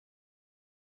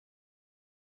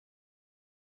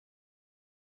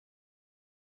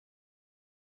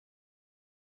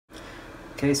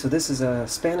Okay, so this is a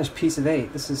Spanish piece of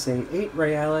 8. This is a 8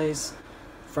 reales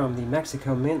from the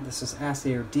Mexico Mint. This is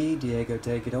Acer D, Diego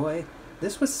de Godoy.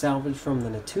 This was salvaged from the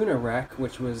Nautical wreck,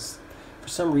 which was for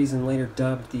some reason later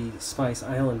dubbed the Spice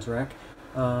Islands wreck.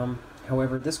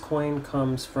 However, this coin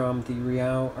comes from the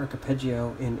Riau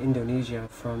Archipelago in Indonesia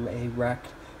from a wreck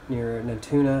near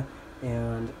Natuna,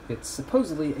 and it's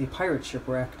supposedly a pirate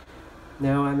shipwreck.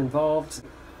 Now I'm involved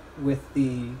with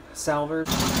the salvers,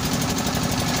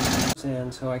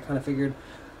 and so I kind of figured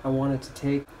I wanted to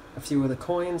take a few of the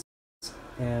coins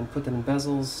and put them in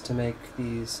bezels to make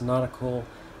these nautical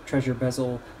treasure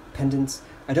bezel pendants.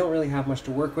 I don't really have much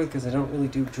to work with because I don't really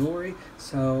do jewelry,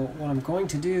 so what I'm going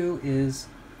to do is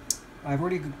I've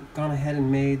already gone ahead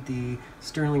and made the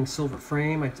sterling silver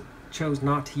frame. I chose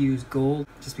not to use gold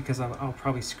just because I'll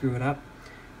probably screw it up.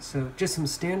 So just some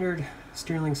standard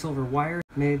sterling silver wire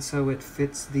made so it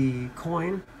fits the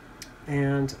coin,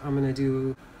 and I'm going to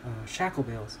do shackle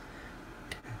bales.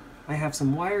 I have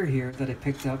some wire here that I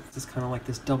picked up. It's kind of like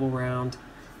this double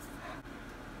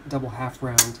half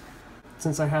round.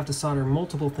 Since I have to solder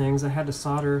multiple things, I had to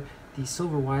solder the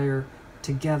silver wire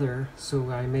together, so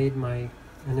I made my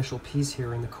initial piece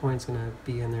here, and the coin's going to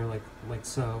be in there like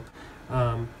so.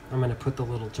 I'm going to put the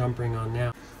little jump ring on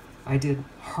now. I did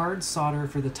hard solder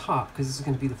for the top because this is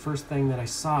going to be the first thing that I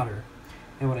solder.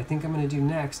 And what I think I'm going to do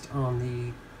next on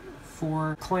the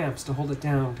 4 clamps to hold it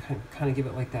down, to kind of give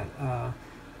it like that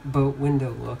boat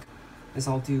window look, is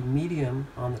I'll do medium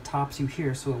on the top 2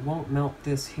 here, so it won't melt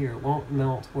this here. It won't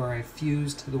melt where I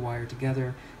fused the wire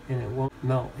together, and it won't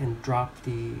melt and drop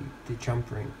the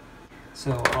jump ring.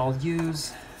 So I'll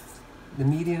use the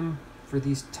medium for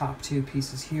these top 2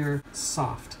 pieces here,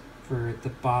 soft for the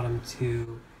bottom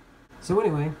 2. So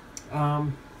anyway,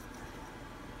 we're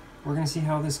going to see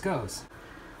how this goes.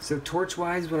 So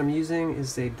torch-wise, what I'm using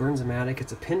is a Burns-O-Matic.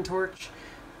 It's a pin torch.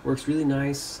 Works really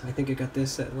nice. I think I got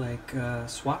this at like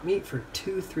swap meet for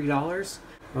 $2-3.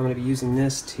 I'm going to be using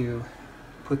this to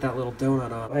put that little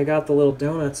donut on. I got the little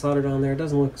donut soldered on there. It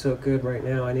doesn't look so good right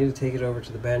now. I need to take it over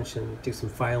to the bench and do some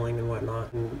filing and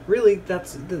whatnot. And really,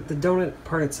 that's the donut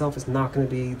part itself is not going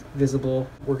to be visible.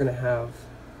 We're going to have,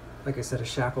 like I said, a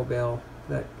shackle bale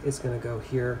that is going to go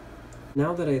here.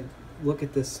 Now that I look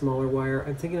at this smaller wire,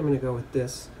 I'm thinking I'm going to go with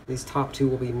this. These top 2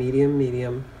 will be medium,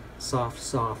 medium, soft,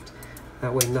 soft.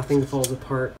 That way nothing falls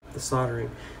apart, the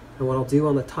soldering. And what I'll do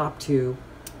on the top 2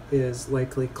 is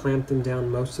likely clamp them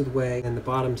down most of the way, and the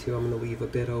bottom 2 I'm going to leave a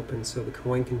bit open so the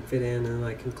coin can fit in and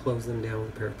I can close them down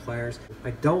with a pair of pliers.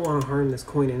 I don't want to harm this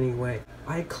coin in any way.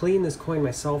 I cleaned this coin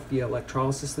myself via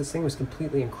electrolysis. This thing was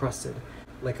completely encrusted,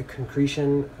 like a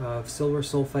concretion of silver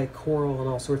sulfite, coral, and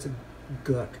all sorts of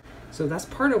gook. So that's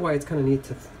part of why it's kind of neat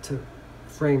to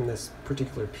frame this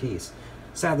particular piece.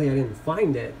 Sadly, I didn't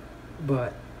find it,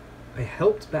 but I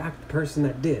helped back the person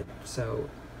that did, so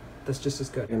that's just as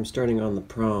good. I'm starting on the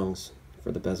prongs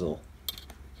for the bezel.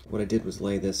 What I did was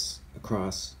lay this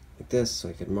across like this so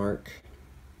I could mark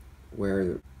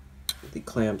where the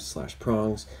clamps /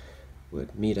 prongs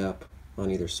would meet up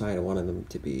on either side. I wanted them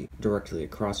to be directly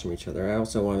across from each other. I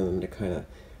also wanted them to kind of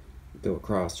go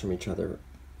across from each other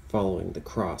following the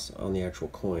cross on the actual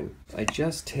coin. I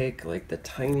just take like the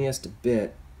tiniest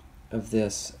bit of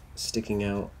this sticking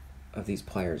out of these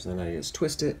pliers, and then I just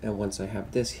twist it, and once I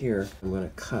have this here, I'm going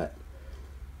to cut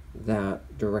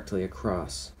that directly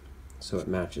across so it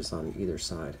matches on either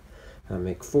side. I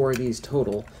make 4 of these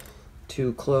total,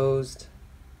 2 closed,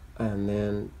 and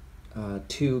then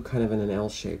 2 kind of in an L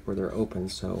shape where they're open,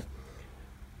 so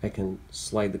I can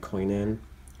slide the coin in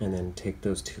and then take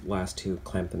those last 2,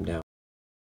 clamp them down.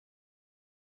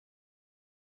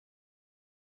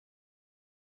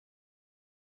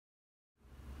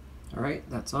 Alright,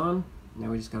 that's on.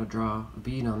 Now we just got to draw a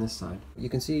bead on this side. You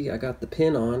can see I got the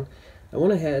pin on. I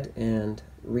went ahead and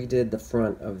redid the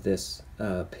front of this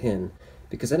pin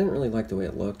because I didn't really like the way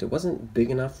it looked. It wasn't big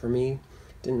enough for me,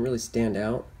 didn't really stand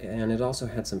out, and it also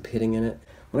had some pitting in it.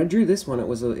 When I drew this one,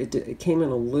 it came in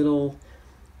a little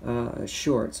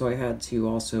short, so I had to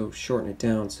also shorten it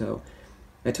down, so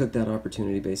I took that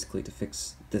opportunity basically to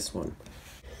fix this one.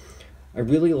 I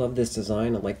really love this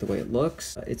design. I like the way it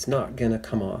looks. It's not gonna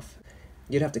come off.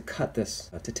 You'd have to cut this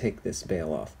to take this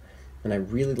bail off. And I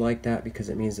really like that because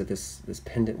it means that this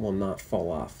pendant will not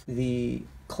fall off. The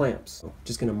clamps,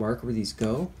 just gonna mark where these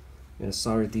go. I'm gonna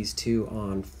solder these 2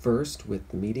 on first with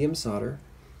the medium solder,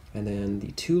 and then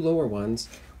the 2 lower ones,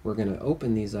 we're gonna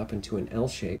open these up into an L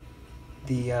shape.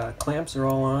 The clamps are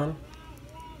all on.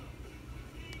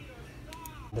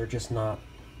 They're just not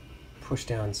pushed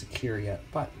down secure yet,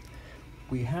 but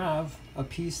we have a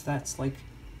piece that's like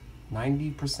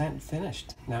 90%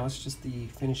 finished. Now it's just the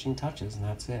finishing touches, and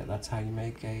that's it. That's how you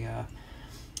make a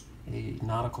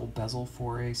nautical bezel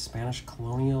for a Spanish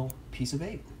colonial piece of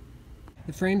 8.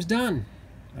 The frame's done.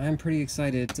 I'm pretty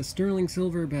excited. It's a sterling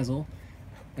silver bezel.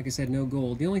 Like I said, no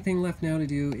gold. The only thing left now to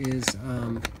do is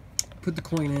put the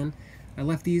coin in. I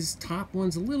left these top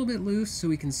ones a little bit loose so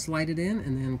we can slide it in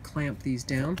and then clamp these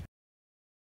down.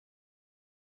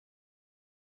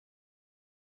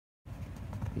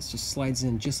 This just slides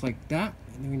in just like that,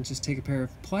 and then we can just take a pair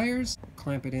of pliers,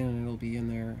 clamp it in, and it'll be in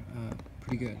there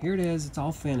pretty good. Here it is. It's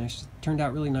all finished. It turned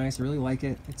out really nice. I really like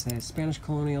it. It's a Spanish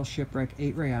Colonial Shipwreck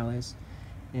 8 reales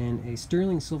and a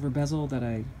sterling silver bezel that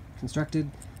I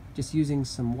constructed just using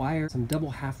some wire, some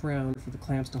double half round for the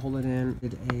clamps to hold it in.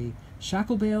 Did a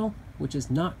shackle bail, which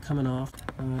is not coming off,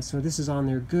 so this is on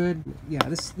there good. Yeah,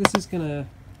 this is gonna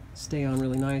stay on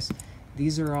really nice.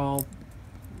 These are all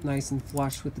nice and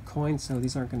flush with the coin, so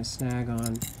these aren't going to snag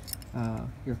on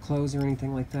your clothes or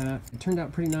anything like that. It turned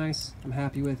out pretty nice. I'm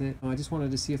happy with it. I just wanted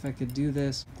to see if I could do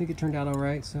this. I think it turned out all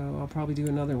right, so I'll probably do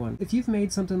another one. If you've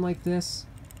made something like this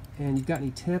and you've got any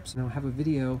tips and I'll have a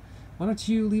video, why don't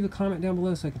you leave a comment down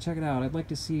below so I can check it out. I'd like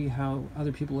to see how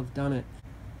other people have done it.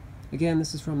 Again,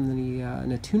 this is from the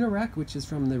Nautical, which is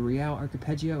from the Riau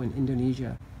Archipelago in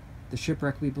Indonesia. The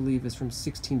Shipwreck, we believe, is from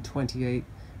 1628.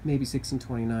 Maybe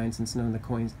 1629, since none of the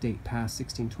coins date past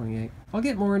 1628. I'll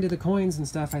get more into the coins and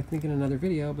stuff, I think, in another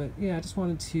video, but yeah, I just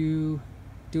wanted to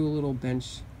do a little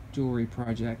bench jewelry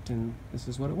project, and this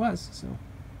is what it was, so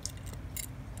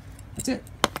that's it.